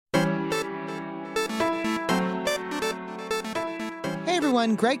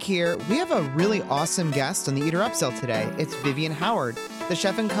everyone, Greg here. We have a really awesome guest on the Eater Upsell today. It's Vivian Howard, the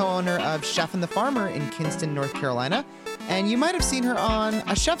chef and co-owner of Chef and the Farmer in Kinston, North Carolina. And you might have seen her on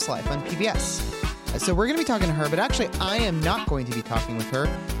A Chef's Life on PBS. So we're going to be talking to her, but actually I am not going to be talking with her.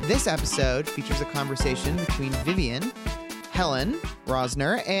 This episode features a conversation between Vivian, Helen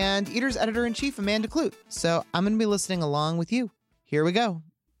Rosner, and Eater's editor-in-chief, Amanda Kludt. So I'm going to be listening along with you. Here we go.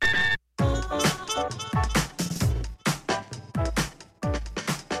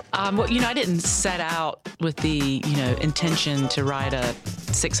 I didn't set out with the, intention to write a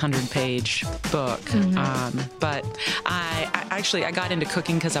 600-page book. But I got into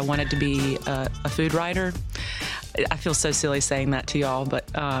cooking because I wanted to be a food writer. I feel so silly saying that to y'all,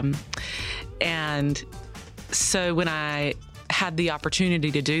 but and so when I had the opportunity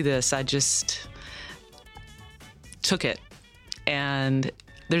to do this, I just took it. And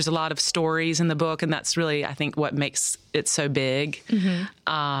there's a lot of stories in the book, and that's really, I think, what makes it so big.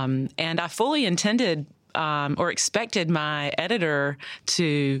 And I fully intended or expected my editor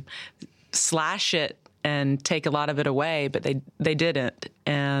to slash it and take a lot of it away, but they didn't.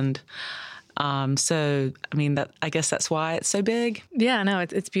 And so, I guess that's why it's so big. Yeah, no,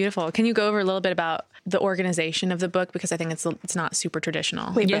 it's beautiful. Can you go over a little bit about the organization of the book? Because I think it's not super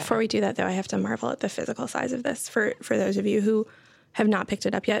traditional. Wait, before we do that, though, I have to marvel at the physical size of this for those of you who have not picked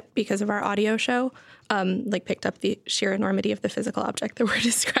it up yet because of our audio show, picked up the sheer enormity of the physical object that we're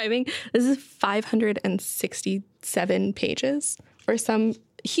describing. This is 567 pages or some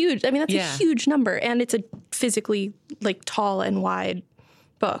huge, that's a huge number. And it's a physically tall and wide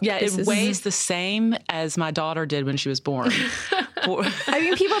book. Yeah, it weighs the same as my daughter did when she was born. People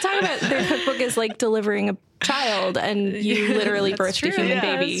talk about their cookbook as delivering a child, and you literally birthed a human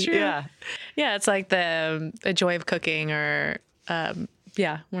baby. That's true. Yeah, it's like the Joy of Cooking or one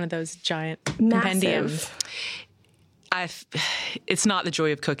of those giant compendiums. It's not the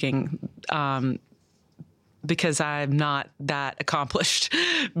Joy of Cooking because I'm not that accomplished.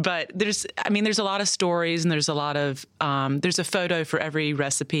 But there's a lot of stories, and there's a lot of there's a photo for every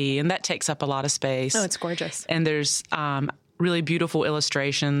recipe, and that takes up a lot of space. Oh, it's gorgeous. And there's really beautiful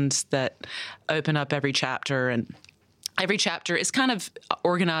illustrations that open up every chapter, and every chapter is kind of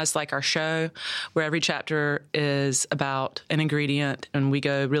organized like our show, where every chapter is about an ingredient, and we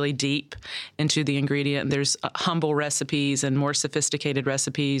go really deep into the ingredient. There's humble recipes and more sophisticated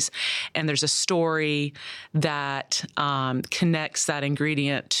recipes, and there's a story that connects that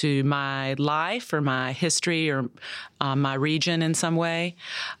ingredient to my life or my history or my region in some way.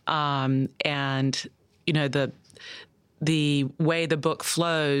 The way the book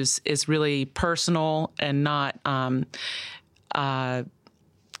flows is really personal and not by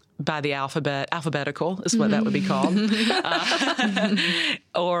the alphabetical is what that would be called,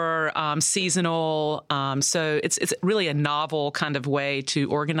 or seasonal. So it's really a novel kind of way to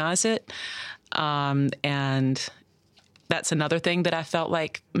organize it. And that's another thing that I felt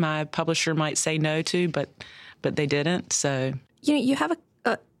like my publisher might say no to, but they didn't. So you have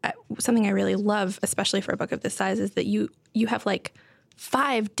something I really love, especially for a book of this size, is that you have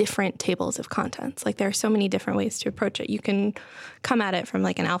 5 different tables of contents. There are so many different ways to approach it. You can come at it from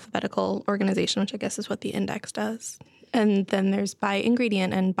an alphabetical organization, which I guess is what the index does. And then there's by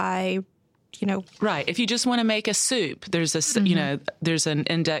ingredient and by, Right. If you just want to make a soup, there's there's an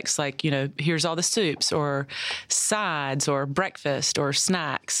index here's all the soups or sides or breakfast or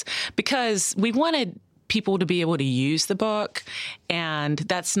snacks, because we wanted people to be able to use the book, and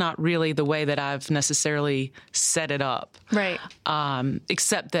that's not really the way that I've necessarily set it up. Right.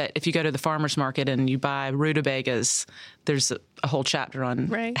 Except that if you go to the farmer's market and you buy rutabagas, there's a whole chapter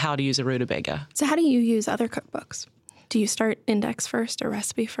on how to use a rutabaga. So how do you use other cookbooks? Do you start index first or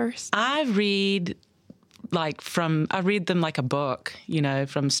recipe first? I read them like a book,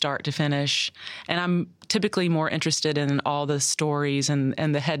 from start to finish. And I'm typically more interested in all the stories and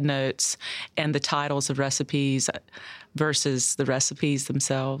the head notes and the titles of recipes versus the recipes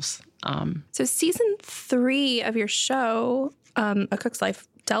themselves. So season 3 of your show, A Cook's Life,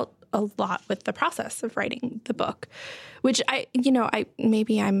 dealt a lot with the process of writing the book, which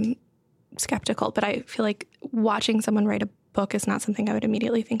maybe I'm skeptical, but I feel like watching someone write a book is not something I would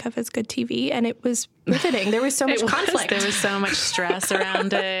immediately think of as good TV, and it was riveting. There was so much conflict. There was so much stress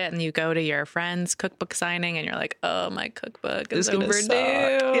around it, and you go to your friend's cookbook signing, and you're like, "Oh, my cookbook is overdue."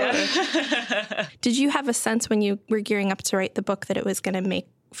 Yeah. Did you have a sense when you were gearing up to write the book that it was going to make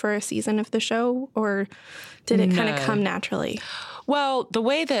for a season of the show, or did it kind of come naturally? Well, the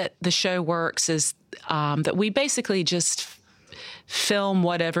way that the show works is that we basically just film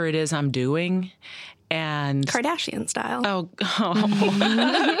whatever it is I'm doing. And Kardashian style. oh I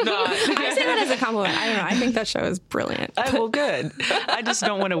say that as a compliment. I don't know. I think that show is brilliant. Oh, well, good. I just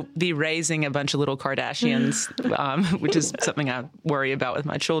don't want to be raising a bunch of little Kardashians, which is something I worry about with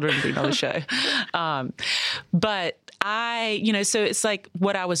my children being on the show. But so it's like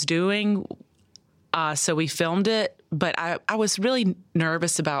what I was doing. So we filmed it, but I was really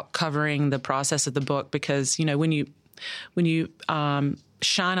nervous about covering the process of the book because, when you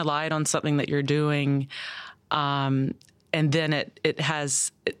shine a light on something that you're doing, and then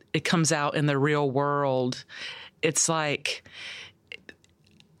it comes out in the real world, it's like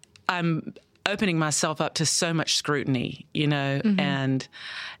I'm opening myself up to so much scrutiny, and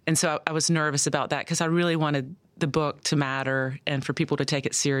so I was nervous about that because I really wanted the book to matter and for people to take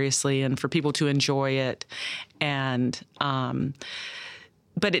it seriously and for people to enjoy it. And,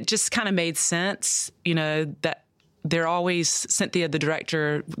 but it just kind of made sense, that they're always, Cynthia, the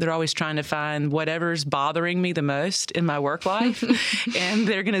director, they're always trying to find whatever's bothering me the most in my work life. And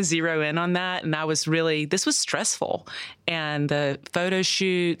they're going to zero in on that. And this was stressful. And the photo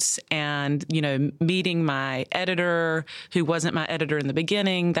shoots and, meeting my editor, who wasn't my editor in the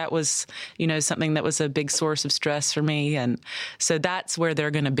beginning, that was, something that was a big source of stress for me. And so that's where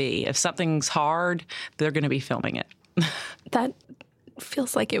they're going to be. If something's hard, they're going to be filming it. That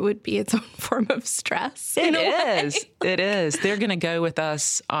feels like it would be its own form of stress. It is. It is. They're going to go with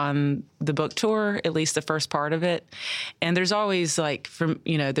us on the book tour, at least the first part of it. And there's always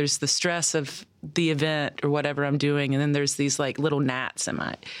there's the stress of the event or whatever I'm doing. And then there's these like little gnats in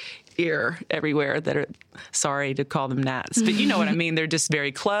my ear everywhere that are, sorry to call them gnats, but you know what I mean? They're just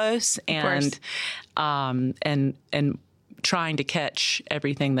very close and trying to catch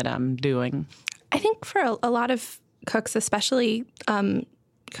everything that I'm doing. I think for a lot of cooks, especially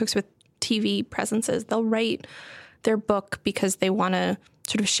cooks with TV presences, they'll write their book because they want to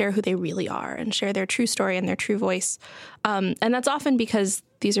sort of share who they really are and share their true story and their true voice. And that's often because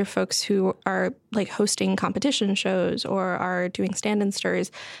these are folks who are like hosting competition shows or are doing stand-in stirs.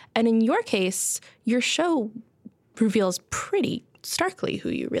 And in your case, your show reveals pretty starkly who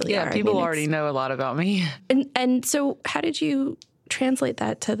you really are. Yeah, people already know a lot about me. And so how did you translate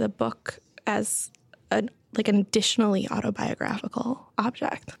that to the book as an additionally autobiographical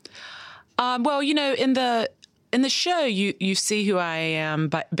object? Well, in the show, you see who I am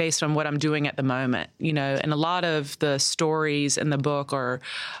based on what I'm doing at the moment, and a lot of the stories in the book are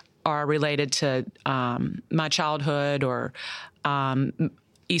related to my childhood or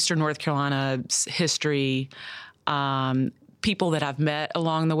Eastern North Carolina's history, people that I've met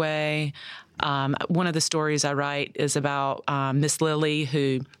along the way. One of the stories I write is about Miss Lily,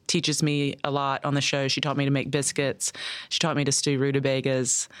 who teaches me a lot on the show. She taught me to make biscuits. She taught me to stew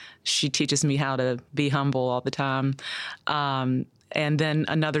rutabagas. She teaches me how to be humble all the time. And then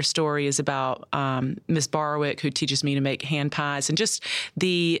another story is about Miss Barwick, who teaches me to make hand pies, and just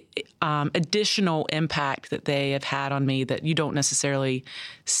the additional impact that they have had on me that you don't necessarily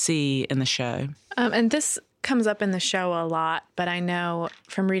see in the show. And this comes up in the show a lot, but I know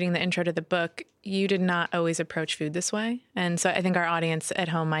from reading the intro to the book, you did not always approach food this way. And so I think our audience at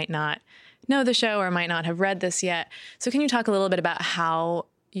home might not know the show or might not have read this yet. So can you talk a little bit about how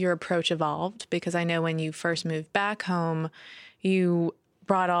your approach evolved? Because I know when you first moved back home, you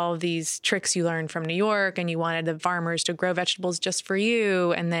brought all of these tricks you learned from New York and you wanted the farmers to grow vegetables just for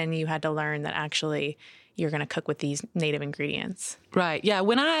you. And then you had to learn that actually you're going to cook with these native ingredients. Right. Yeah.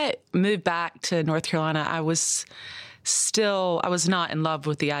 When I moved back to North Carolina, I was not in love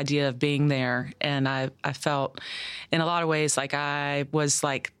with the idea of being there. And I felt in a lot of ways like I was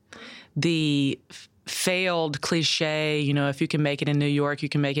like the failed cliche, if you can make it in New York, you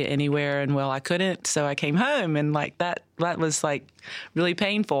can make it anywhere. And well, I couldn't. So I came home and like that was like really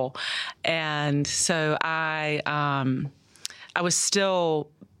painful. And so I was still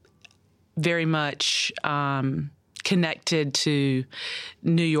very much connected to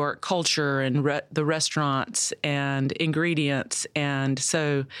New York culture and the restaurants and ingredients. And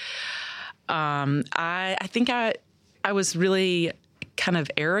so I think I was really kind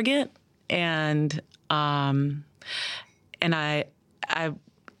of arrogant and I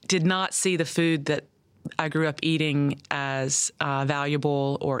did not see the food that I grew up eating as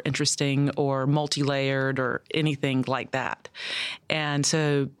valuable or interesting or multi-layered or anything like that. And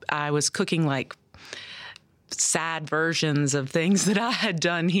so I was cooking like sad versions of things that I had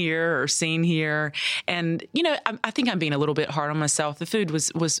done here or seen here. And, I think I'm being a little bit hard on myself. The food was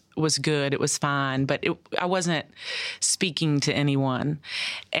good. It was fine, but I wasn't speaking to anyone.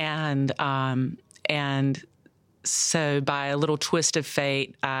 And so by a little twist of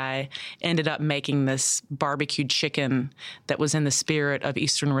fate, I ended up making this barbecued chicken that was in the spirit of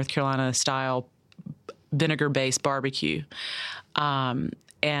Eastern North Carolina style vinegar-based barbecue.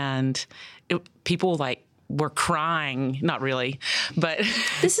 And people like were crying, not really, but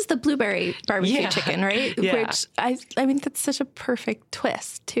this is the blueberry barbecue chicken, right? Yeah. Which I mean, that's such a perfect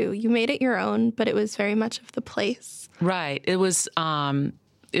twist too. You made it your own, but it was very much of the place. Right. It was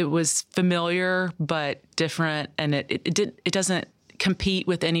familiar but different, and it doesn't compete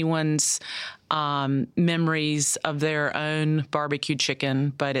with anyone's memories of their own barbecue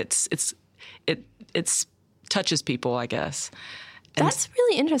chicken, but it touches people, I guess. That's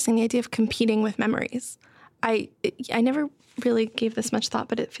really interesting, the idea of competing with memories. I never really gave this much thought,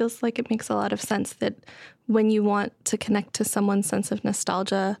 but it feels like it makes a lot of sense that when you want to connect to someone's sense of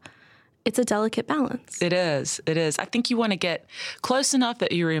nostalgia, it's a delicate balance. It is. I think you want to get close enough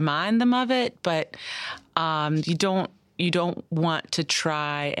that you remind them of it, but you don't want to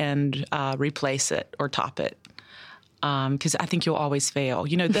try and replace it or top it. Because I think you'll always fail.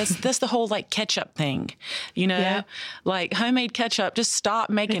 You know, that's the whole like ketchup thing. You know, like homemade ketchup. Just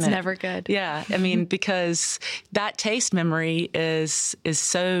stop making it. It's never good. Yeah, I mean, because that taste memory is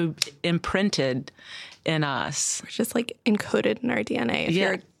so imprinted in us. It's just like encoded in our DNA. If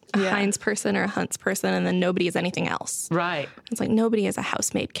you're a Heinz person or a Hunt's person, and then nobody is anything else. Right. It's like nobody is a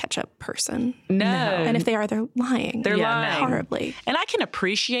house-made ketchup person. No. And if they are, they're lying. They're lying. Horribly. And I can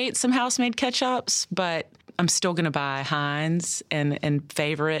appreciate some house-made ketchups, but I'm still going to buy Heinz and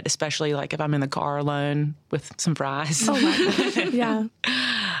favor it, especially like if I'm in the car alone with some fries. Oh my God. Yeah.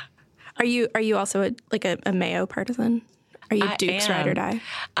 Are you also a mayo partisan? Are you Duke's ride or die?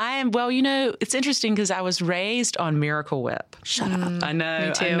 I am. Well, you know, it's interesting because I was raised on Miracle Whip. Shut up. I know.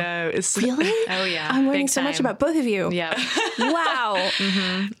 Me too. I know. It's Really? Oh, yeah. I'm learning Big so much time. about both of you. Yeah. Wow.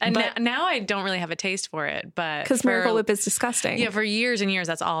 And now I don't really have a taste for it, but Because Miracle Whip is disgusting. Yeah, for years and years,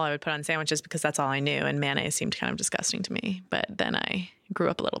 that's all I would put on sandwiches because that's all I knew. And mayonnaise seemed kind of disgusting to me. But then I grew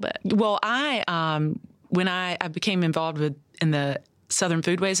up a little bit. Well, when I became involved in the Southern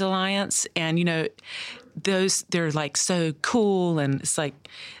Foodways Alliance, and you know, they're like so cool, and it's like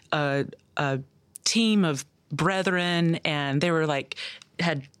a team of brethren, and they were like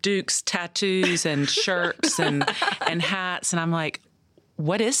had Duke's tattoos and shirts and hats, and I'm like,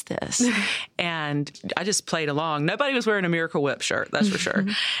 what is this? And I just played along. Nobody was wearing a Miracle Whip shirt, that's for sure.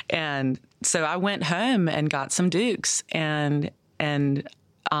 And so I went home and got some Duke's and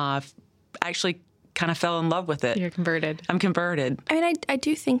actually kind of fell in love with it. You're converted. I'm converted. I mean, I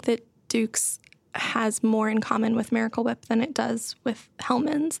do think that Duke's has more in common with Miracle Whip than it does with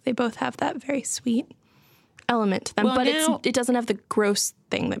Hellmann's. They both have that very sweet element to them, Well, but now- it doesn't have the gross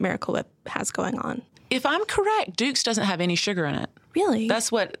thing that Miracle Whip has going on. If I'm correct, Duke's doesn't have any sugar in it. Really?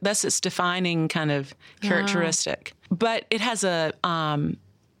 That's its defining kind of characteristic. But it has like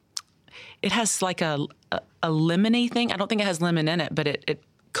a lemony thing. I don't think it has lemon in it, but it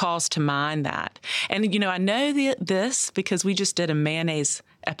calls to mind that. And, you know, I know this because we just did a mayonnaise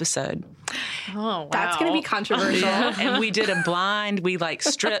episode. Oh, wow. That's going to be controversial. And we did a blind. We like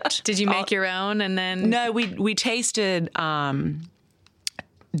stripped. Did you make your own and then? No, we tasted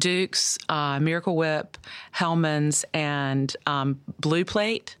Duke's, Miracle Whip, Hellmann's, and Blue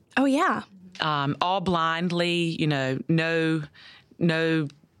Plate. Oh, yeah. All blindly, you know, no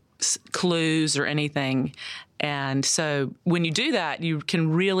clues or anything. And so when you do that, you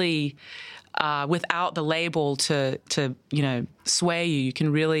can really, without the label to you know, sway you, you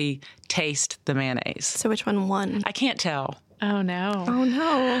can really taste the mayonnaise. So which one won? I can't tell. Oh, no. Oh,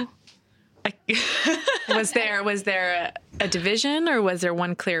 no. Was there a division or was there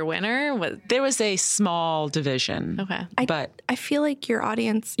one clear winner? There was a small division. Okay. But I feel like your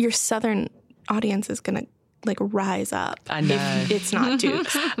Southern audience is going to like rise up. I know. If it's not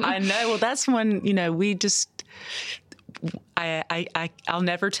Duke's. I know. Well, that's when, you know, we just, I'll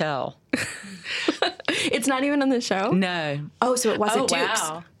never tell. It's not even on the show? No. Oh, so it wasn't Duke's.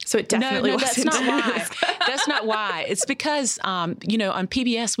 wow. So it definitely No, wasn't that's not Duke's. why. That's not why. It's because, you know, on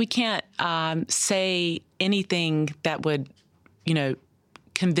PBS, we can't say anything that would, you know,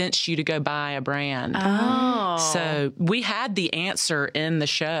 convince you to go buy a brand. Oh. So we had the answer in the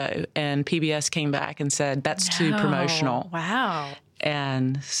show, and PBS came back and said, that's too promotional. Wow.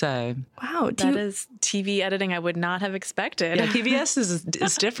 And so Wow. That is TV editing I would not have expected. yeah, PBS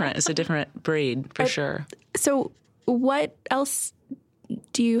is different. It's a different breed, for sure. So what else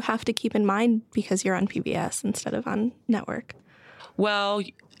do you have to keep in mind because you're on PBS instead of on network? Well,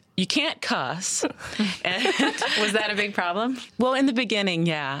 you can't cuss. And, Was that a big problem? well, in the beginning,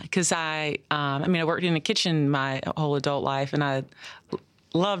 yeah, because I worked in the kitchen my whole adult life, and I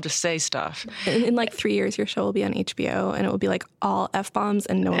love to say stuff. In like 3 years, your show will be on HBO, and it will be like all F-bombs,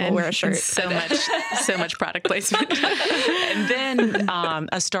 and no one will wear a shirt. So much product placement. And then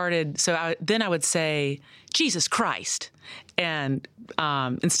I started. Then I would say Jesus Christ, and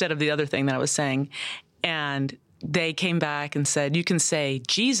instead of the other thing that I was saying, and they came back and said, you can say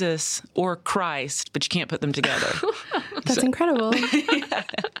Jesus or Christ, but you can't put them together. That's incredible.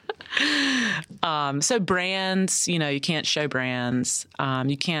 So brands, you can't show brands.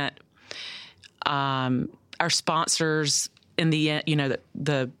 You can't, our sponsors in the end,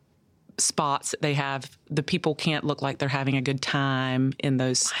 the spots that they have, the people can't look like they're having a good time in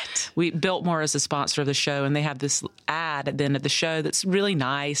those. What? We Biltmore is a sponsor of the show, and they have this ad at the end of the show that's really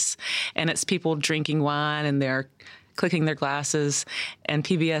nice, and it's people drinking wine and they're clicking their glasses, and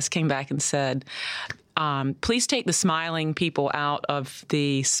PBS came back and said, please take the smiling people out of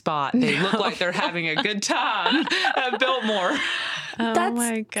the spot. They look like they're having a good time at Biltmore. Oh, that's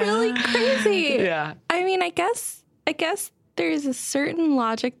my God. really crazy. Yeah. I mean, I guess there's a certain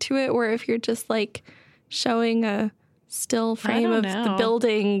logic to it where if you're just like showing a still frame of the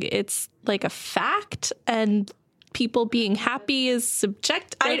building, it's like a fact, and people being happy is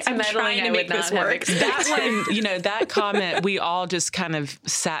subjective. I'm trying to make this work. That one, that comment, we all just kind of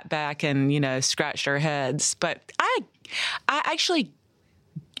sat back and, scratched our heads. But I actually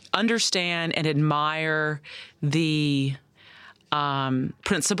understand and admire the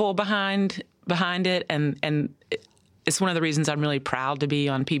principle behind it, and it's one of the reasons I'm really proud to be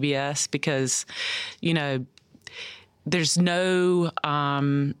on PBS, because, there's no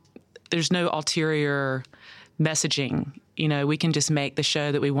ulterior messaging. We can just make the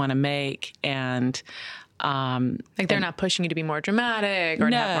show that we want to make, and they're not pushing you to be more dramatic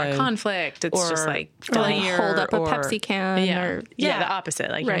or to have more conflict. It's just like funnier, hold up a Pepsi can. The opposite.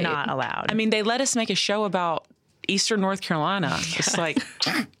 Like, you're not allowed. I mean, they let us make a show about Eastern North Carolina. It's like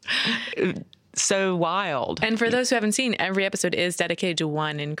so wild. And for those who haven't seen, every episode is dedicated to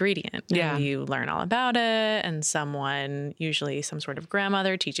one ingredient. Yeah. And you learn all about it, and someone, usually some sort of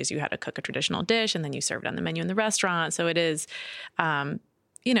grandmother, teaches you how to cook a traditional dish, and then you serve it on the menu in the restaurant. So it is,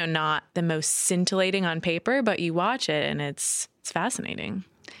 not the most scintillating on paper, but you watch it and it's fascinating.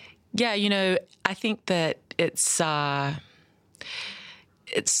 Yeah, I think that it's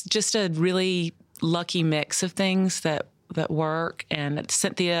just a really lucky mix of things that work. And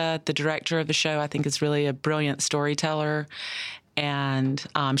Cynthia, the director of the show, I think is really a brilliant storyteller. And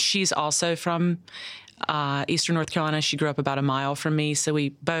she's also from Eastern North Carolina. She grew up about a mile from me, so we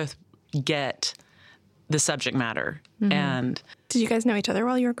both get the subject matter. Mm-hmm. And did you guys know each other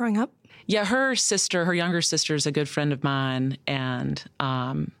while you were growing up? Yeah, her younger sister, is a good friend of mine, and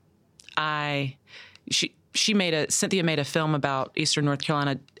Cynthia made a film about Eastern North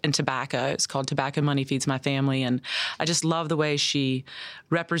Carolina and tobacco. It's called Tobacco Money Feeds My Family. And I just love the way she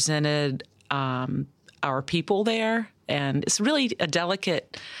represented our people there. And it's really a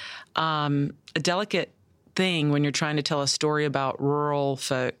delicate thing when you're trying to tell a story about rural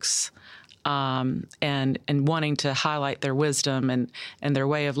folks, and wanting to highlight their wisdom and their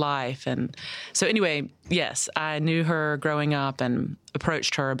way of life. And so anyway, yes, I knew her growing up and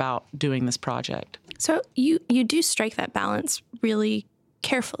approached her about doing this project. So you do strike that balance really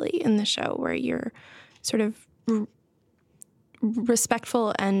carefully in the show, where you're sort of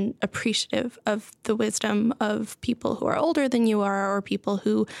respectful and appreciative of the wisdom of people who are older than you are, or people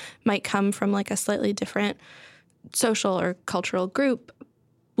who might come from like a slightly different social or cultural group,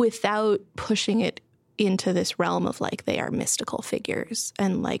 without pushing it into this realm of like they are mystical figures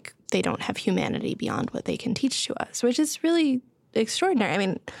and like they don't have humanity beyond what they can teach to us, which is really extraordinary. I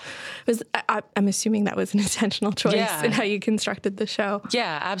mean, I'm assuming that was an intentional choice in how you constructed the show.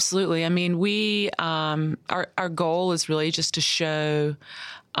 Yeah, absolutely. I mean, our goal is really just to show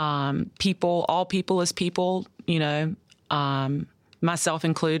all people as people, myself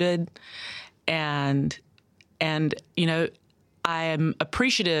included, and I am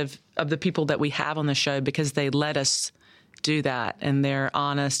appreciative of the people that we have on the show because they let us do that, and they're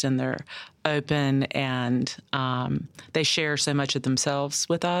honest and they're open, and they share so much of themselves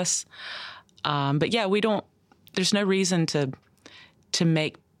with us. But yeah, there's no reason to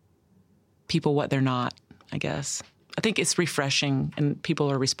make people what they're not, I guess. I think it's refreshing and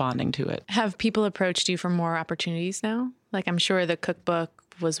people are responding to it. Have people approached you for more opportunities now? Like, I'm sure the cookbook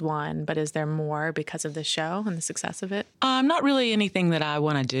was one, but is there more because of the show and the success of it? Not really anything that I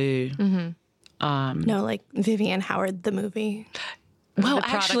want to do. Mm-hmm. No, like Vivian Howard, the movie. Well,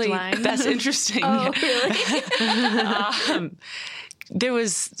 actually, that's interesting. Oh, really? There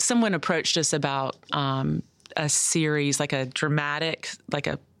was someone approached us about a series, like a dramatic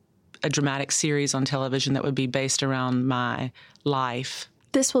series on television that would be based around my life.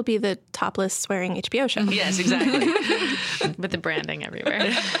 This will be the topless swearing HBO show. Yes, exactly. With the branding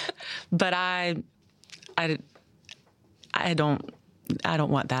everywhere. But I don't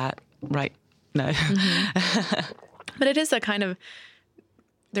want that. Right? No. But it is a kind of,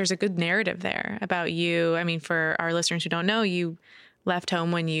 there's a good narrative there about you. I mean, for our listeners who don't know, you left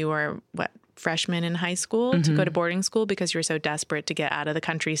home when you were, freshman in high school to go to boarding school because you were so desperate to get out of the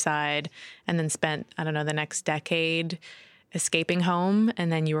countryside, and then spent, I don't know, the next decade escaping home.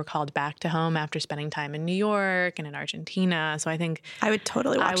 And then you were called back to home after spending time in New York and in Argentina. So I think I would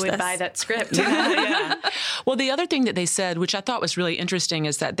totally watch I would this. buy that script. Yeah. Well, the other thing that they said, which I thought was really interesting,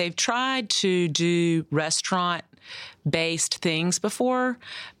 is that they've tried to do restaurant-based things before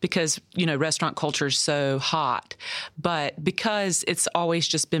because, restaurant culture is so hot. But because it's always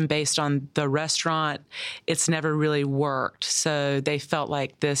just been based on the restaurant, it's never really worked. So they felt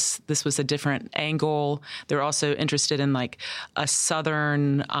like this was a different angle. They're also interested in like a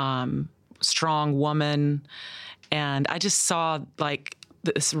Southern strong woman. And I just saw like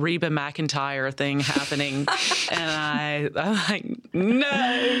this Reba McEntire thing happening, and I'm like,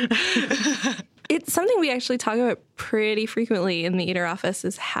 no. It's something we actually talk about pretty frequently in the Eater office,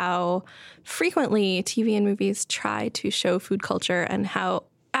 is how frequently TV and movies try to show food culture and how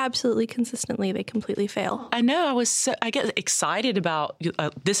absolutely consistently they completely fail. I know. I get excited about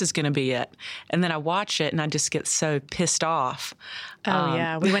this is going to be it, and then I watch it and I just get so pissed off. Oh,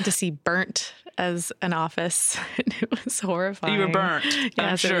 yeah. We went to see Burnt as an office, and it was horrifying. You were burnt,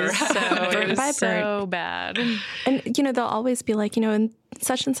 I'm sure. It was by so bad. And, they'll always be like, and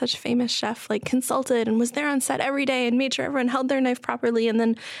such famous chef, like, consulted and was there on set every day and made sure everyone held their knife properly. And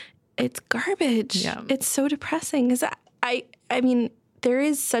then it's garbage. Yeah. It's so depressing. Because I mean, there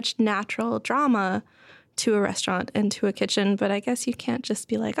is such natural drama to a restaurant and to a kitchen, but I guess you can't just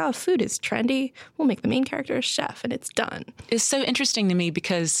be like, oh, food is trendy. We'll make the main character a chef and it's done. It's so interesting to me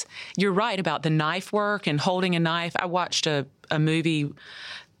because you're right about the knife work and holding a knife. I watched a movie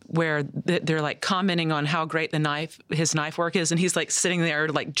where they're like commenting on how great his knife work is, and he's like sitting there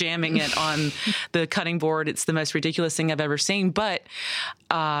like jamming it on the cutting board. It's the most ridiculous thing I've ever seen. But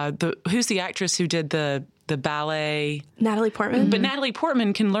who's the actress who did the ballet? Natalie Portman. But Natalie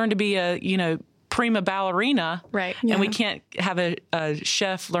Portman can learn to be a prima ballerina, right? And we can't have a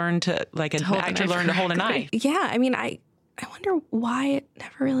chef learn to an actor learn to hold a knife. Yeah, I mean, I wonder why it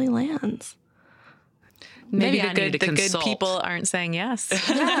never really lands. Maybe I need to the consult. good people aren't saying yes.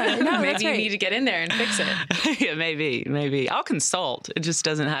 Yeah, no, Maybe that's you right. need to get in there and fix it. Yeah, maybe. I'll consult. It just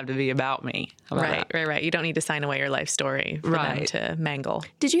doesn't have to be about me. How about that? Right. You don't need to sign away your life story for them to mangle.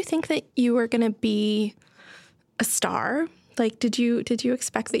 Did you think that you were going to be a star? Like, did you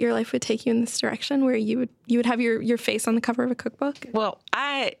expect that your life would take you in this direction where you would have your face on the cover of a cookbook? Well,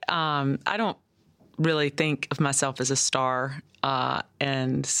 I don't really think of myself as a star,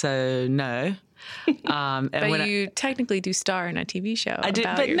 and so no. And But you technically do star in a TV show. I did,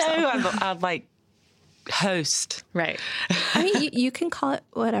 about but yourself. no, I'd like host. Right. I mean, you can call it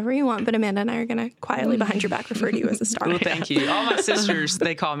whatever you want, but Amanda and I are going to quietly behind your back refer to you as a star. Well, thank you. All my sisters,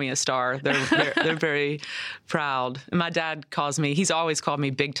 they call me a star. They're very proud. And my dad he's always called me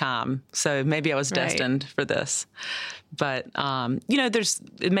big time. So maybe I was destined for this. But,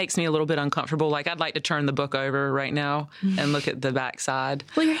 it makes me a little bit uncomfortable. Like, I'd like to turn the book over right now and look at the backside.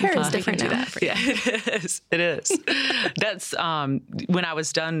 Well, your hair is different now. Yeah, it is. That's, when I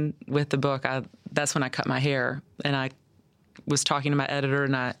was done with the book, that's when I cut my hair. And I was talking to my editor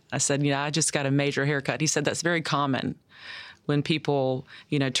and I said, I just got a major haircut. He said, that's very common when people,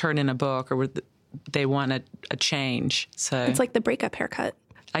 turn in a book or they want a change. So It's like the breakup haircut.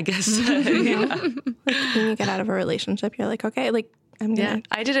 I guess so, yeah. Like when you get out of a relationship, you're like, okay, like I'm going to. Yeah,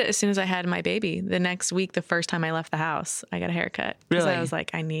 I did it as soon as I had my baby. The next week, the first time I left the house, I got a haircut. Because Really? I was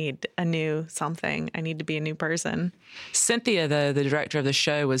like, I need a new something. I need to be a new person. Cynthia, though, the director of the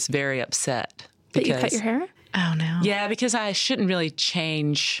show, was very upset. That you cut your hair? Oh, no. Yeah, because I shouldn't really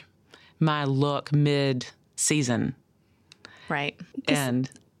change my look mid-season. Right. And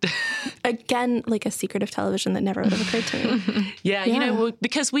Again, like a secret of television that never would have occurred to me. yeah,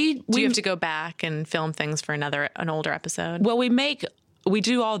 because we Do you have to go back and film things for an older episode? Well, we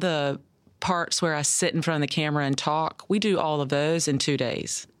do all the parts where I sit in front of the camera and talk. We do all of those in 2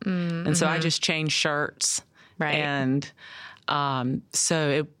 days. Mm-hmm. And so I just change shirts. Right. And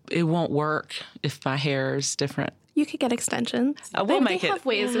so it won't work if my hair is different. You could get extensions. We'll make it. have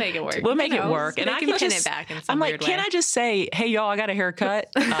ways to make it work. We'll make it work. And I can pin it back in some I'm like, weird can way. I just say, hey, y'all, I got a haircut?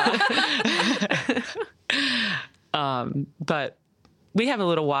 But we have a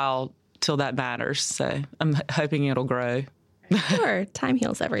little while till that matters. So I'm hoping it'll grow. Sure, time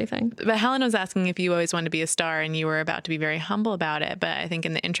heals everything. But Helen was asking if you always wanted to be a star, and you were about to be very humble about it. But I think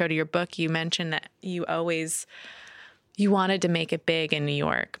in the intro to your book, you mentioned that you wanted to make it big in New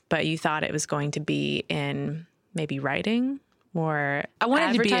York, but you thought it was going to be in maybe writing or I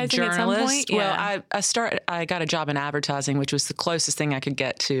wanted to be a advertising at some journalist. point? Yeah. Well, I got a job in advertising, which was the closest thing I could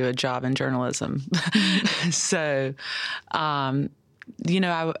get to a job in journalism. So, I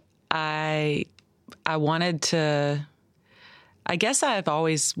wanted to. I guess I've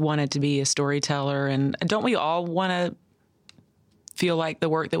always wanted to be a storyteller, and don't we all want to feel like the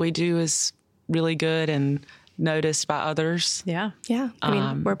work that we do is really good and noticed by others? Yeah. Yeah. I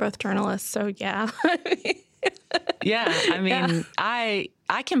mean, we're both journalists, so yeah. Yeah. I mean, I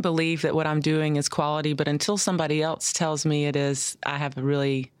can believe that what I'm doing is quality, but until somebody else tells me it is, I have a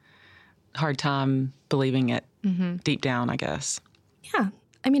really hard time believing it deep down, I guess. Yeah.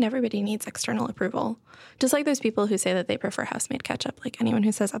 I mean, everybody needs external approval. Just like those people who say that they prefer house-made ketchup. Like, anyone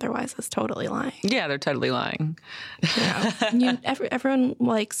who says otherwise is totally lying. Yeah, they're totally lying. Everyone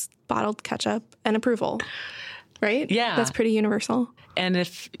likes bottled ketchup and approval, right? Yeah. That's pretty universal. And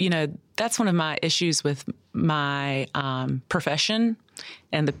if, that's one of my issues with my profession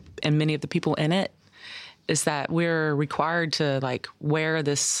and many of the people in it, is that we're required to wear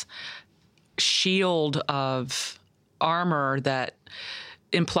this shield of armor that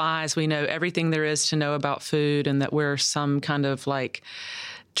implies we know everything there is to know about food, and that we're some kind of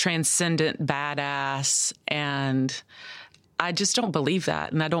transcendent badass. And I just don't believe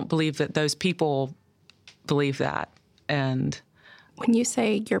that. And I don't believe that those people believe that. And when you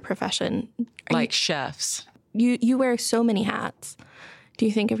say your profession, chefs, you wear so many hats. Do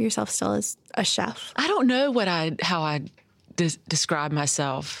you think of yourself still as a chef? I don't know how I describe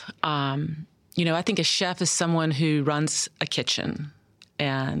myself. I think a chef is someone who runs a kitchen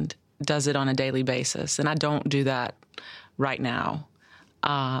and does it on a daily basis. And I don't do that right now.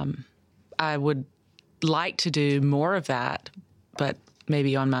 I would like to do more of that, but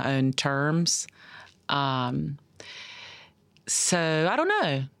maybe on my own terms. So I don't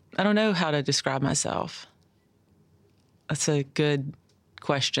know. I don't know how to describe myself. That's a good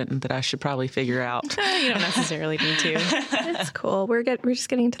question that I should probably figure out. You don't necessarily need to. It's cool. We're just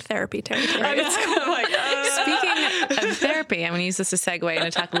getting into therapy territory. Speaking of therapy, I'm going to use this as a segue and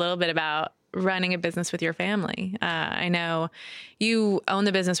to talk a little bit about running a business with your family. I know you own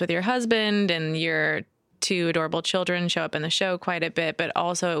the business with your husband, and your two adorable children show up in the show quite a bit, but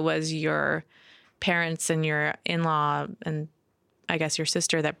also it was your parents and your in-law and I guess your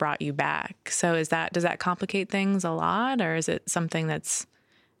sister that brought you back. So does that complicate things a lot, or is it something that's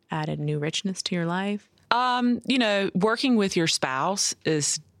added new richness to your life? Working with your spouse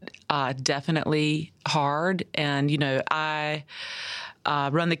is definitely hard. And, I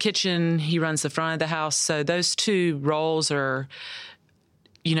run the kitchen, he runs the front of the house. So those two roles are,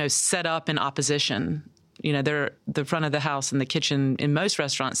 set up in opposition. They're the front of the house and the kitchen. In most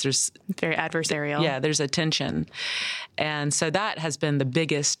restaurants, there's very adversarial. Yeah, there's a tension. And so that has been the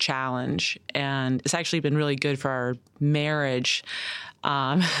biggest challenge. And it's actually been really good for our marriage,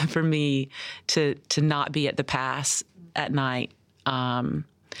 for me to not be at the pass at night. And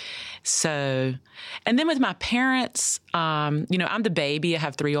then with my parents, I'm the baby. I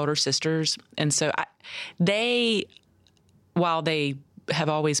have 3 older sisters. And so while they have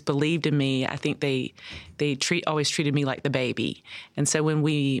always believed in me, I think they always treated me like the baby. And so when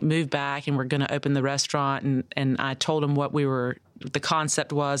we moved back and we're going to open the restaurant, and I told them what the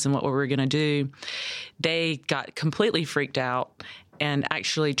concept was and what we were going to do, they got completely freaked out and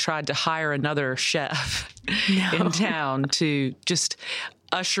actually tried to hire another chef in town to just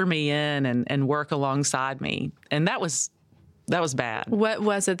usher me in and work alongside me. And that was bad. What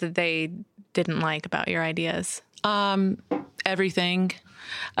was it that they didn't like about your ideas? Everything.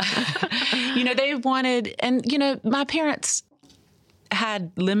 They wanted, and, my parents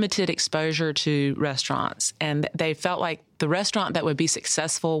had limited exposure to restaurants, and they felt like the restaurant that would be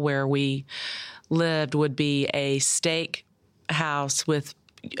successful where we lived would be a steak house with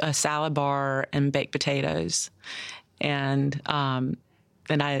a salad bar and baked potatoes. And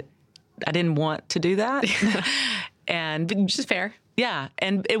I didn't want to do that. And which is fair. Yeah.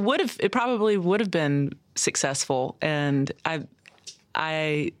 And it probably would have been successful. And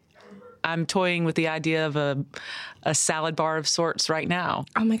I I'm toying with the idea of a salad bar of sorts right now.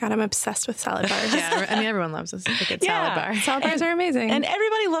 Oh my God, I'm obsessed with salad bars. Yeah, I mean, everyone loves a good salad bar. Salad bars are amazing. And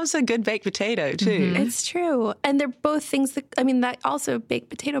everybody loves a good baked potato, too. It's true. And they're both things that, I mean, that also baked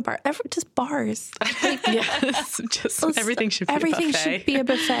potato bar, just bars. Yes, just everything should be a buffet. Should be a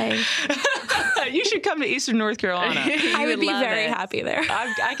buffet. You should come to Eastern North Carolina. I would be very it. happy there.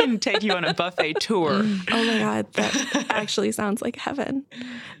 I can take you on a buffet tour. Oh my God, that actually sounds like heaven.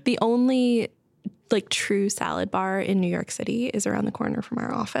 The only like true salad bar in New York City is around the corner from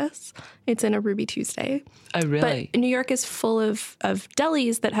our office. It's in a Ruby Tuesday. Oh, really? But New York is full of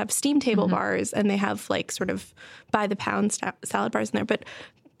delis that have steam table bars, and they have like sort of by the pound salad bars in there. But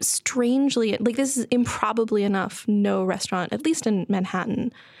strangely, like this is improbably enough, no restaurant, at least in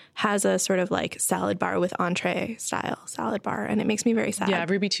Manhattan, has a sort of like salad bar with entree style salad bar. And it makes me very sad. Yeah,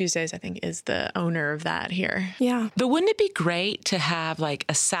 Ruby Tuesdays, I think, is the owner of that here. Yeah. But wouldn't it be great to have like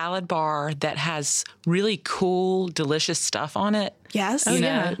a salad bar that has really cool, delicious stuff on it? Yes. You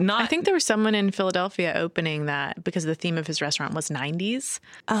know, I think there was someone in Philadelphia opening that because the theme of his restaurant was 90s.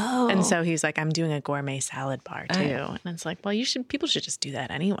 Oh. And so he's like, I'm doing a gourmet salad bar too. And it's like, well, people should just do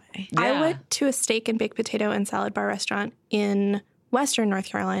that anyway. I Yeah. went to a steak and baked potato and salad bar restaurant in Western North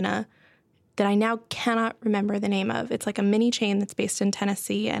Carolina that I now cannot remember the name of. It's like a mini chain that's based in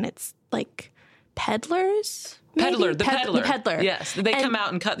Tennessee, and it's like Peddlers. maybe? The Peddler. Yes. They come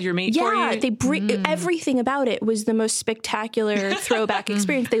out and cut your meat for you. Yeah, they bring everything about it was the most spectacular throwback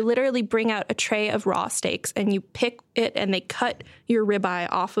experience. They literally bring out a tray of raw steaks, and you pick it, and they cut your ribeye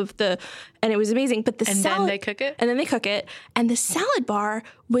off of and it was amazing. But then they cook it? And then they cook it. And the salad bar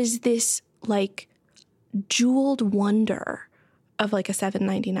was this like jeweled wonder of like a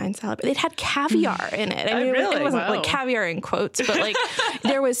 $7.99 salad. It had caviar in it. I mean, really? it wasn't Wow. like caviar in quotes, but like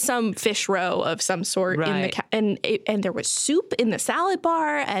there was some fish roe of some sort in Right. and there was soup in the salad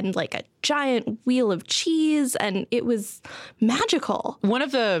bar and like a giant wheel of cheese, and it was magical. One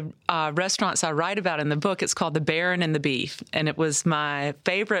of the restaurants I write about in the book, it's called The Baron and the Beef, and it was my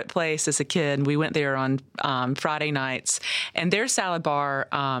favorite place as a kid. We went there on Friday nights, and their salad bar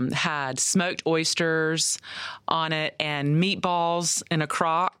had smoked oysters on it and meatballs in a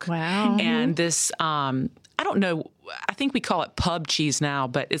crock. Wow. And this, I don't know, I think we call it pub cheese now,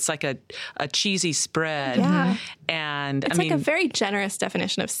 but it's like a cheesy spread. Yeah. And It's I mean, like a very generous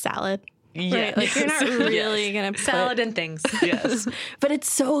definition of salad. yeah, Right? Like you're not really going to Salad and things. yes. but it's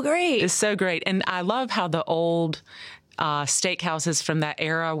so great. It's so great. And I love how the old steakhouses from that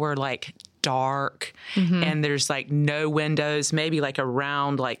era were like dark and there's like no windows, maybe like a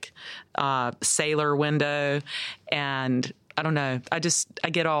round like sailor window. And I don't know, I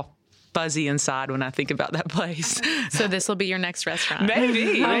get all fuzzy inside when I think about that place. So this will be your next restaurant.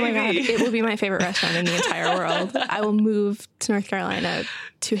 Maybe. Oh my God. It will be my favorite restaurant in the entire world. I will move to North Carolina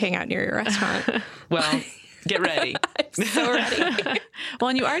to hang out near your restaurant. Well, get ready. So ready. Well,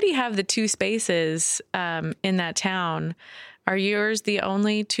 and you already have the two spaces in that town. Are yours the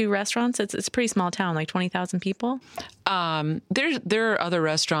only two restaurants? It's a pretty small town, like 20,000 people. There are other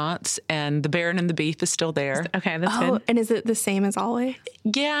restaurants, and the Baron and the Beef is still there. Okay, that's Oh, good. and is it the same as always?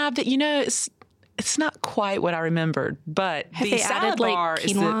 Yeah, but you know, it's not quite what I remembered. But Have the they salad added, like, bar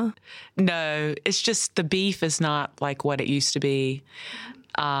is quinoa? no, it's just the beef is not like what it used to be.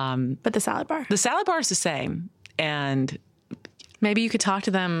 But the salad bar. The salad bar is the same, and Maybe you could talk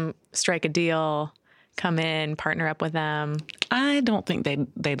to them, strike a deal, come in, partner up with them. I don't think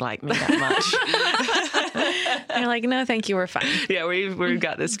they'd like me that much. And you're like, no, thank you, we're fine. Yeah, we've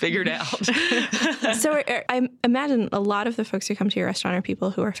got this figured out. So I imagine a lot of the folks who come to your restaurant are people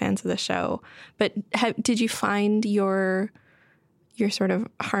who are fans of the show. But did you find your sort of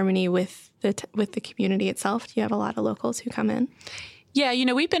harmony with the community itself? Do you have a lot of locals who come in? Yeah, you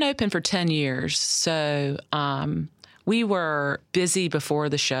know, we've been open for 10 years, so we were busy before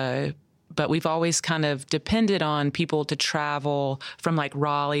the show, but we've always kind of depended on people to travel from like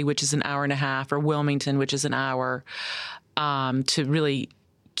Raleigh, which is an hour and a half, or Wilmington, which is an hour, to really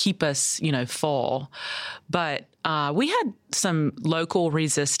keep us, you know, full. But we had some local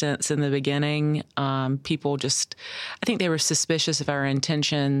resistance in the beginning. People just, I think they were suspicious of our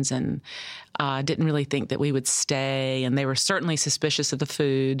intentions and didn't really think that we would stay. And they were certainly suspicious of the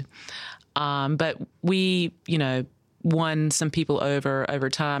food. But we, you know, won some people over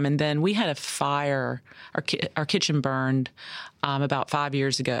time. And then we had a fire, our kitchen burned about 5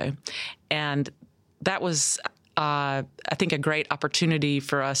 years ago. And that was, I think, a great opportunity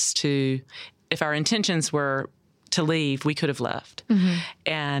for us to, if our intentions were to leave, we could have left. Mm-hmm.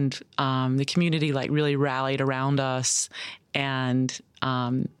 And the community like really rallied around us. And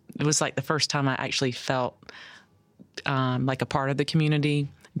it was like the first time I actually felt like a part of the community.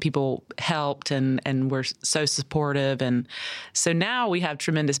 people helped and were so supportive. And so now we have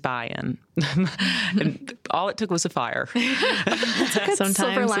tremendous buy-in. And all it took was a fire. Sometimes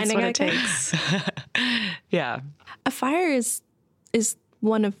silver lining, it's what I it takes. Yeah. A fire is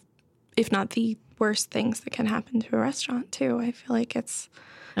one of, if not the worst things that can happen to a restaurant too. I feel like it's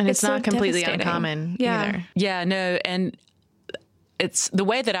And it's so not completely devastating. uncommon Yeah. either. Yeah, no, and it's the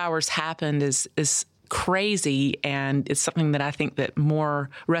way that ours happened is crazy, and it's something that I think that more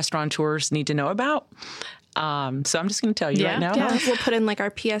restaurateurs need to know about. So I'm just going to tell you Yeah, right now. Yeah, we'll put in like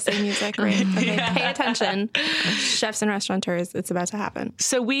our PSA music, right? Okay, pay attention. Chefs and restaurateurs, it's about to happen.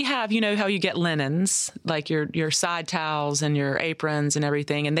 So we have, you know, how you get linens, like your side towels and your aprons and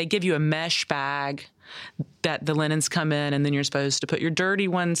everything, and they give you a mesh bag that the linens come in, and then you're supposed to put your dirty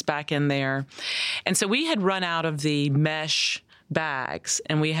ones back in there. And so we had run out of the mesh bags,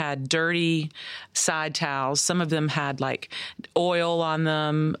 and we had dirty side towels. Some of them had like oil on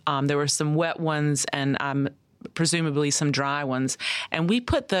them. There were some wet ones, and presumably some dry ones. And we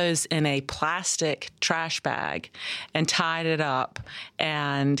put those in a plastic trash bag and tied it up,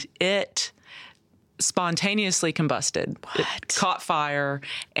 and it spontaneously combusted. It caught fire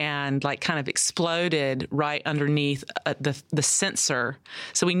and like kind of exploded right underneath the sensor.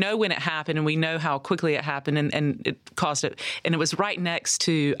 So we know when it happened, and we know how quickly it happened, and it caused it. And it was right next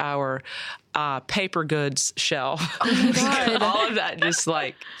to our paper goods shelf. Oh my God. All of that just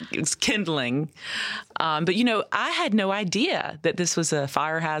like it's kindling. But you know, I had no idea that this was a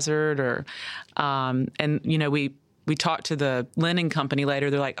fire hazard, or and you know, we talked to the linen company later.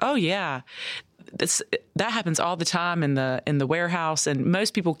 They're like, oh yeah, that happens all the time in the warehouse, and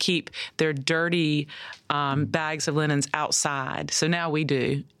most people keep their dirty bags of linens outside. So now we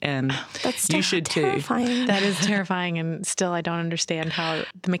do, and you should terrifying. too. That is terrifying, and still I don't understand how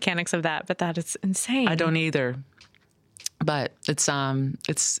the mechanics of that, but that is insane. I don't either, but it's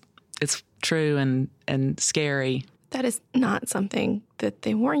true and scary. That is not something that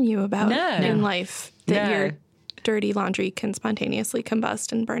they warn you about in life, that your dirty laundry can spontaneously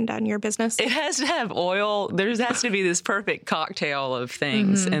combust and burn down your business. It has to have oil. There has to be this perfect cocktail of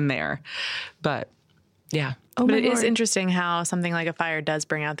things in there. But yeah. Oh, but my it is Lord. interesting how something like a fire does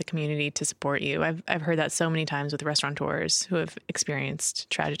bring out the community to support you. I've heard that so many times with restaurateurs who have experienced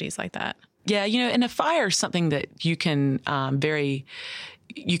tragedies like that. Yeah, you know, and a fire is something that you can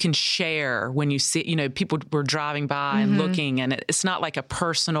you can share when you see, you know, people were driving by and looking, and it's not like a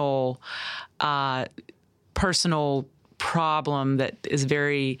personal problem that is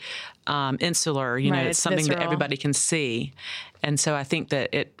very insular. You know, Right, it's something visceral. that everybody can see. And so I think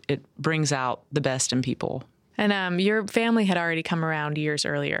that it brings out the best in people. And your family had already come around years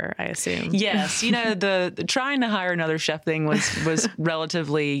earlier, I assume. Yes, you know, the trying to hire another chef thing was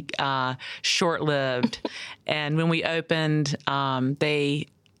relatively short-lived. And when we opened, they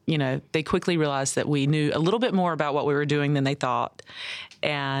quickly realized that we knew a little bit more about what we were doing than they thought.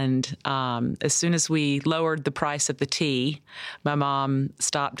 And as soon as we lowered the price of the tea, my mom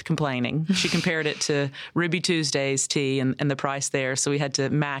stopped complaining. She compared it to Ruby Tuesday's tea and the price there, so we had to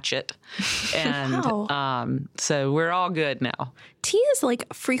match it. And so we're all good now. Tea is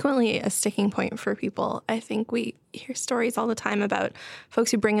like frequently a sticking point for people. I think we hear stories all the time about folks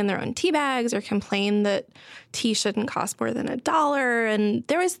who bring in their own tea bags or complain that tea shouldn't cost more than $1. And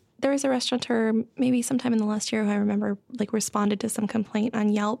there was a restaurateur maybe sometime in the last year who I remember like responded to some complaint on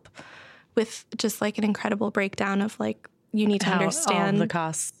Yelp with just like an incredible breakdown of like, you need to understand all of the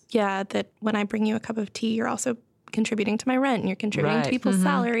costs. Yeah, that when I bring you a cup of tea, you're also contributing to my rent and you're contributing to people's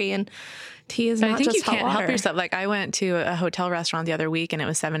salary, and tea is not I think just you can't hot water. help yourself. Like I went to a hotel restaurant the other week and it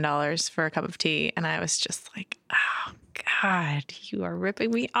was $7 for a cup of tea, and I was just like, oh God, you are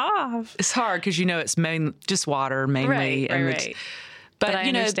ripping me off. It's hard because, you know, it's just water mainly. Right. But I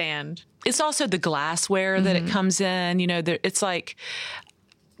understand. It's also the glassware that it comes in. You know, it's like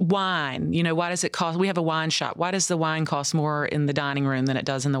wine. You know, why does it cost? We have a wine shop. Why does the wine cost more in the dining room than it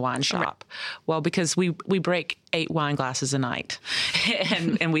does in the wine shop? Right. Well, because we break 8 wine glasses a night,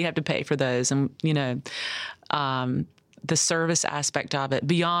 and we have to pay for those. And you know, the service aspect of it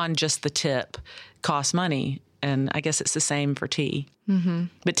beyond just the tip costs money. And I guess it's the same for tea. Mm-hmm.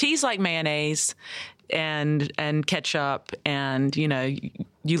 But tea's like mayonnaise and ketchup, and you know,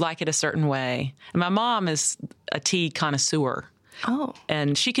 you like it a certain way. And my mom is a tea connoisseur. Oh.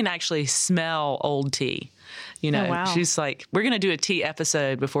 And she can actually smell old tea. You know, wow. She's like, we're going to do a tea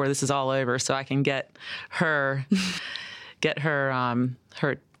episode before this is all over so I can get her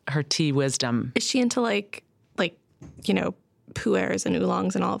tea wisdom. Is she into like, you know, pu'ers and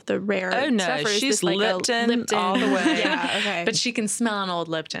oolongs and all of the rare Oh, no. stuff? Or is She's this like Lipton all the way. Yeah, okay. But she can smell an old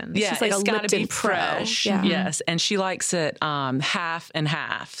Lipton. Yeah, She's like it's a got to be Lipton pro. fresh. Yeah. Yes, and she likes it half and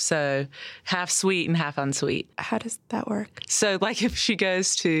half. So half sweet and half unsweet. How does that work? So like if she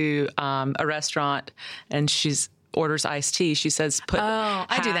goes to a restaurant and she's orders iced tea, she says put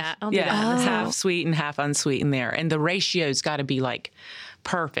I do that. I'll do that. half sweet and half unsweet in there. And the ratio's got to be like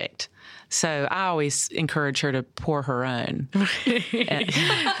perfect. So I always encourage her to pour her own. Make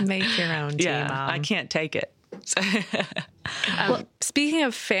your own tea, Yeah, Mom. I can't take it. Speaking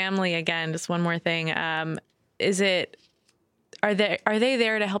of family, again, just one more thing. Are they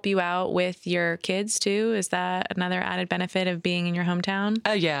there to help you out with your kids too? Is that another added benefit of being in your hometown?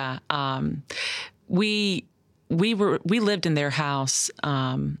 Oh yeah. We lived in their house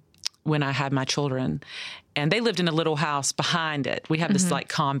when I had my children, and they lived in a little house behind it. We have this like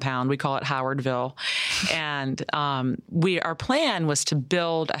compound. We call it Howardville, and our plan was to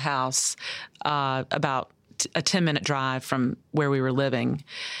build a house about a 10-minute drive from where we were living.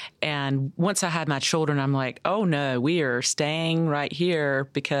 And once I had my children, I'm like, oh no, we are staying right here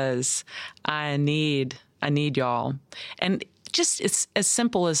because I need y'all. And just it's as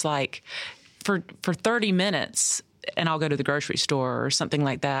simple as like for 30 minutes, and I'll go to the grocery store or something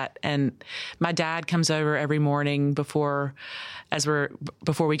like that. And my dad comes over every morning before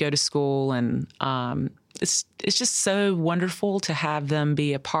we go to school, and it's just so wonderful to have them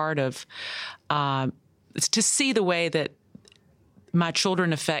be a part of, to see the way that my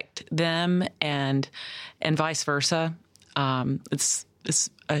children affect them and vice versa. It's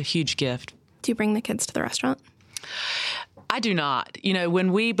a huge gift. Do you bring the kids to the restaurant? I do not.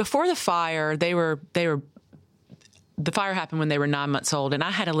 Before the fire, the fire happened when they were 9 months old, and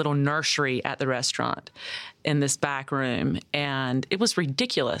I had a little nursery at the restaurant in this back room, and it was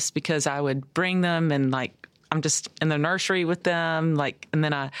ridiculous because I would bring them and I'm just in the nursery with them, and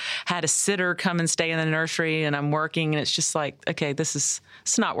then I had a sitter come and stay in the nursery, and I'm working, and it's just like, okay, it's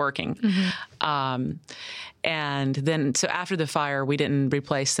not working. Mm-hmm. And then, so after the fire, we didn't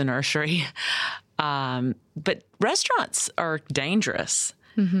replace the nursery. But restaurants are dangerous.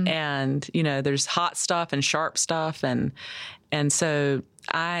 Mm-hmm. And, there's hot stuff and sharp stuff. And so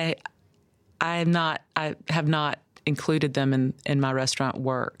I have not included them in my restaurant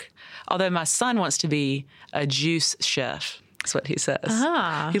work. Although my son wants to be a juice chef. That's what he says.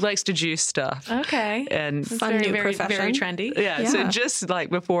 He likes to juice stuff. Okay. And That's Fun new very, profession. very trendy. yeah. So just like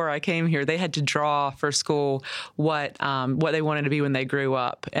before I came here, they had to draw for school what they wanted to be when they grew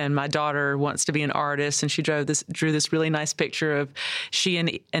up. And my daughter wants to be an artist, and she drew this really nice picture of she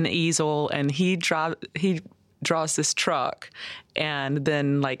and an easel, and he draws this truck, and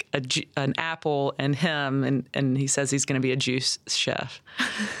then like an apple and him, and he says he's going to be a juice chef.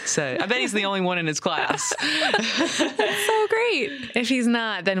 So I bet he's the only one in his class. So great. If he's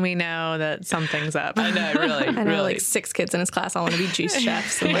not, then we know that something's up. I know, really. I know really. like 6 kids in his class all want to be juice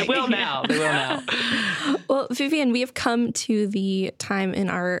chefs. And They will now. Well, Vivian, we have come to the time in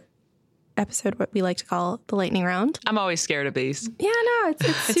our episode what we like to call the lightning round. I'm always scared of these. Yeah, no, it's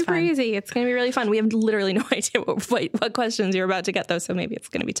super fun. easy. It's going to be really fun. We have literally no idea what questions you're about to get, though, so maybe it's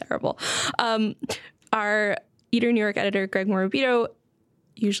going to be terrible. Our Eater New York editor, Greg Morabito,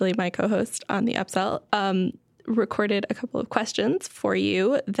 usually my co-host on the Upsell, recorded a couple of questions for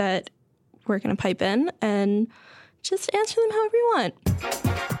you that we're going to pipe in and just answer them however you want.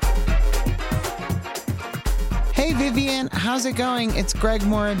 Hey Vivian, how's it going? It's Greg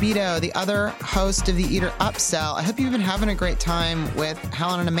Morabito, the other host of the Eater Upsell. I hope you've been having a great time with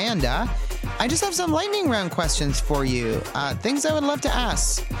Helen and Amanda. I just have some lightning round questions for you, things I would love to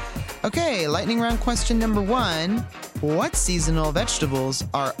ask. Okay, lightning round question number 1. What seasonal vegetables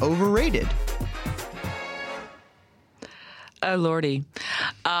are overrated? Oh, Lordy.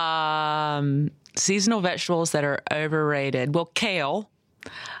 Seasonal vegetables that are overrated. Well, kale.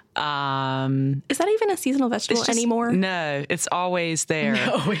 Is that even a seasonal vegetable anymore? No, it's always there.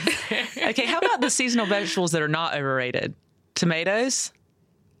 Okay, how about the seasonal vegetables that are not overrated? Tomatoes?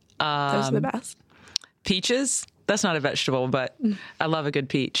 Those are the best. Peaches? That's not a vegetable, but I love a good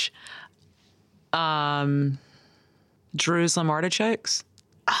peach. Jerusalem artichokes?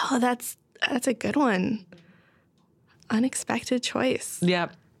 Oh, that's a good one. Unexpected choice.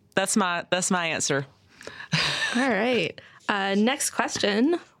 Yep, that's my answer. All right. Next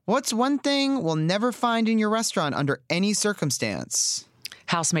question. What's one thing we'll never find in your restaurant under any circumstance?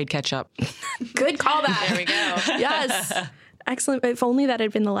 House-made ketchup. Good callback. There we go. Yes. Excellent. If only that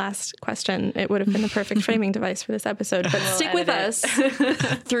had been the last question, it would have been the perfect framing device for this episode. But stick with us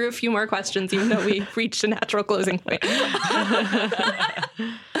through a few more questions, even though we reached a natural closing point.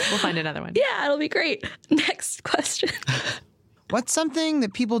 We'll find another one. Yeah, it'll be great. Next question. What's something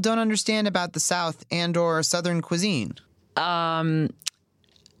that people don't understand about the South and or Southern cuisine? I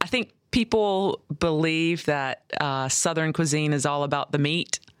think people believe that Southern cuisine is all about the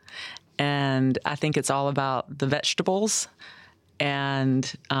meat, and I think it's all about the vegetables.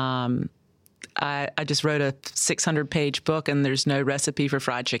 And I just wrote a 600-page book, and there's no recipe for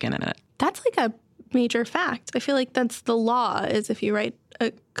fried chicken in it. That's like a major fact. I feel like that's the law, is if you write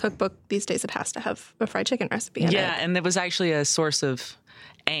a cookbook these days, it has to have a fried chicken recipe in it. Yeah, and it was actually a source of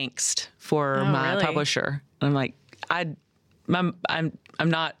angst for my publisher. And I'm like, I'm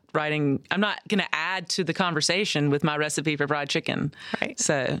not writing. I'm not going to add to the conversation with my recipe for fried chicken. Right.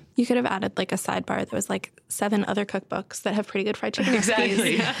 So you could have added like a sidebar that was like 7 other cookbooks that have pretty good fried chicken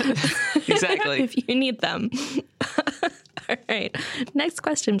exactly. recipes. Exactly. If you need them. All right. Next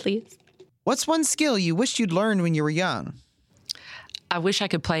question, please. What's one skill you wished you'd learned when you were young? I wish I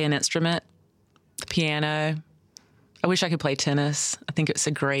could play an instrument, the piano. I wish I could play tennis. I think it's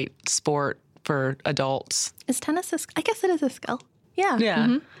a great sport for adults. Is tennis I guess it is a skill. Yeah. Yeah.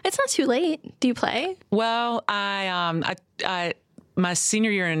 Mm-hmm. It's not too late. Do you play? Well, I my senior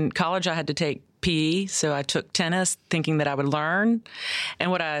year in college, I had to take PE, so I took tennis thinking that I would learn.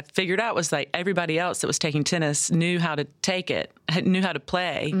 And what I figured out was like everybody else that was taking tennis knew how to take it, knew how to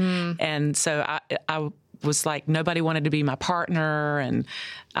play. And so I was like, nobody wanted to be my partner. And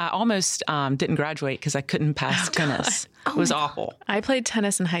I almost didn't graduate because I couldn't pass tennis. It was awful. I played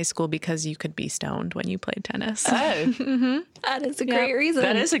tennis in high school because you could be stoned when you played tennis. Oh, That is a great reason.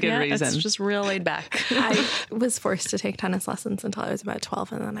 that is a good reason. It's just real laid back. I was forced to take tennis lessons until I was about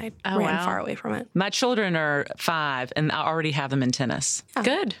 12, and then I ran wow. far away from it. My children are 5, and I already have them in tennis.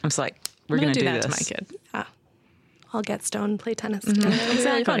 Good. I was like, we're I'm going to do that this. to my kid. Yeah. I'll get stoned and play tennis. It'll be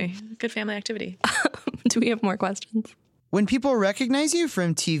really fun. Exactly. Good family activity. Do we have more questions? When people recognize you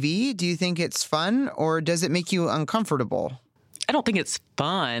from TV, do you think it's fun or does it make you uncomfortable? I don't think it's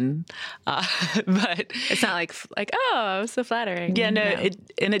fun, but It's not like oh, so flattering. yeah, no, No.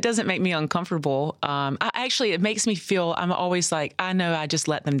 it doesn't make me uncomfortable. It makes me feel, I'm always like, I know I just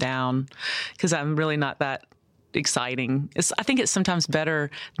let them down because I'm really not that exciting. I think it's sometimes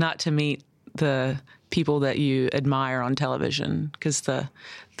better not to meet the people that you admire on television because the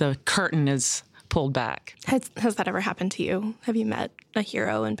curtain is pulled back. Has that ever happened to you? Have you met a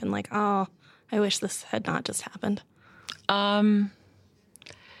hero and been like, oh, I wish this had not just happened?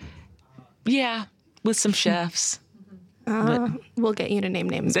 Yeah, with some chefs. We'll get you to name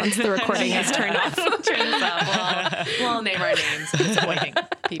names once the recording is turned off. Turn this off. We'll name our names. Disappointing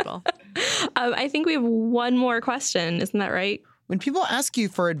people. I think we have one more question. Isn't that right? When people ask you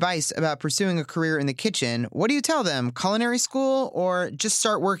for advice about pursuing a career in the kitchen, what do you tell them? Culinary school or just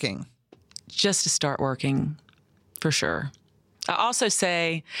start working? Just to start working, for sure. I also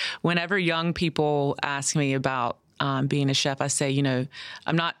say whenever young people ask me about being a chef, I say,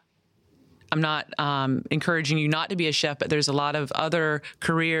 I'm not encouraging you not to be a chef, but there's a lot of other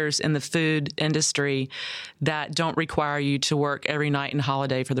careers in the food industry that don't require you to work every night and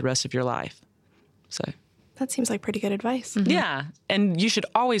holiday for the rest of your life. So That seems like pretty good advice. yeah, and you should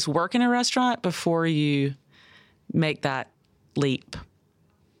always work in a restaurant before you make that leap.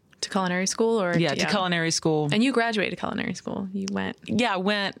 To culinary school or To culinary school. And you graduated culinary school. You went. Yeah, I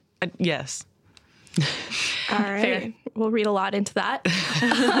went. Yes. All right. We'll read a lot into that.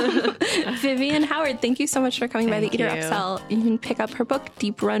 Vivian Howard, thank you so much for coming by the Eater Thank you. Upsell. You can pick up her book,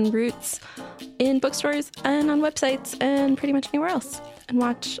 Deep Run Roots, in bookstores and on websites and pretty much anywhere else. And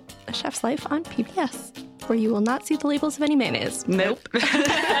watch A Chef's Life on PBS, where you will not see the labels of any mayonnaise. Nope.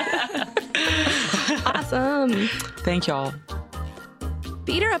 Awesome. Thank y'all.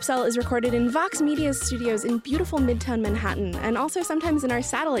 The Eater Upsell is recorded in Vox Media's studios in beautiful Midtown Manhattan, and also sometimes in our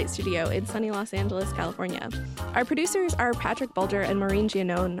satellite studio in sunny Los Angeles, California. Our producers are Patrick Bulger and Maureen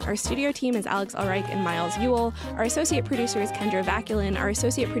Giannone. Our studio team is Alex Ulreich and Miles Ewell. Our associate producer is Kendra Vaculin. Our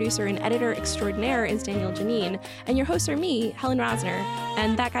associate producer and editor extraordinaire is Daniel Janine. And your hosts are me, Helen Rosner,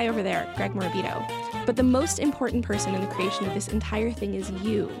 and that guy over there, Greg Morabito. But the most important person in the creation of this entire thing is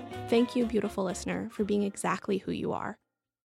you. Thank you, beautiful listener, for being exactly who you are.